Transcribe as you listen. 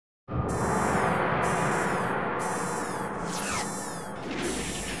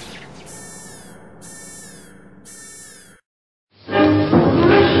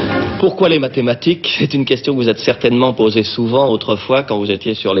Pourquoi les mathématiques? C'est une question que vous êtes certainement posée souvent autrefois quand vous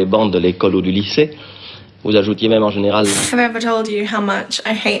étiez sur les bancs de l'école ou du lycée. Vous ajoutiez même en général... Have I ever told you how much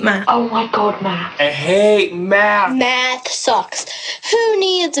I hate math? Oh my god, math. I hate math. Math sucks. Who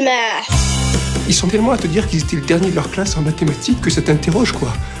needs math? Ils sont tellement à te dire qu'ils étaient le dernier de leur classe en mathématiques que ça t'interroge,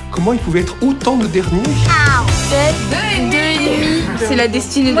 quoi. Comment ils pouvaient être autant de derniers? 2,5. C'est la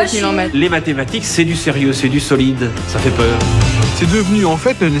destinée d'être nul en maths. Les mathématiques, c'est du sérieux, c'est du solide. Ça fait peur. C'est devenu en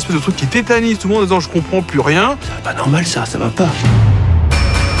fait une espèce de truc qui tétanise tout le monde en disant je comprends plus rien. C'est pas normal ça va pas.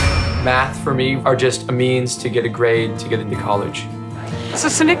 Math, for me, are just a means to get a grade to get into college. It's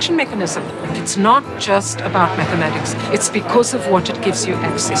a selection mechanism. It's not just about mathematics. It's because of what it gives you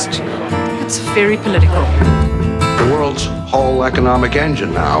access to. It's very political. The world's whole economic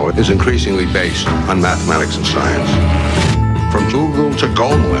engine now is increasingly based on mathematics and science. From Google to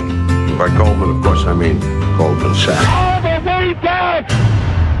Goldman. By Goldman, of course, I mean Goldman Sachs.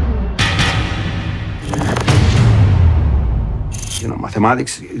 You know,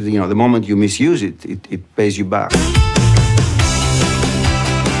 mathematics, the moment you misuse it, it pays you back.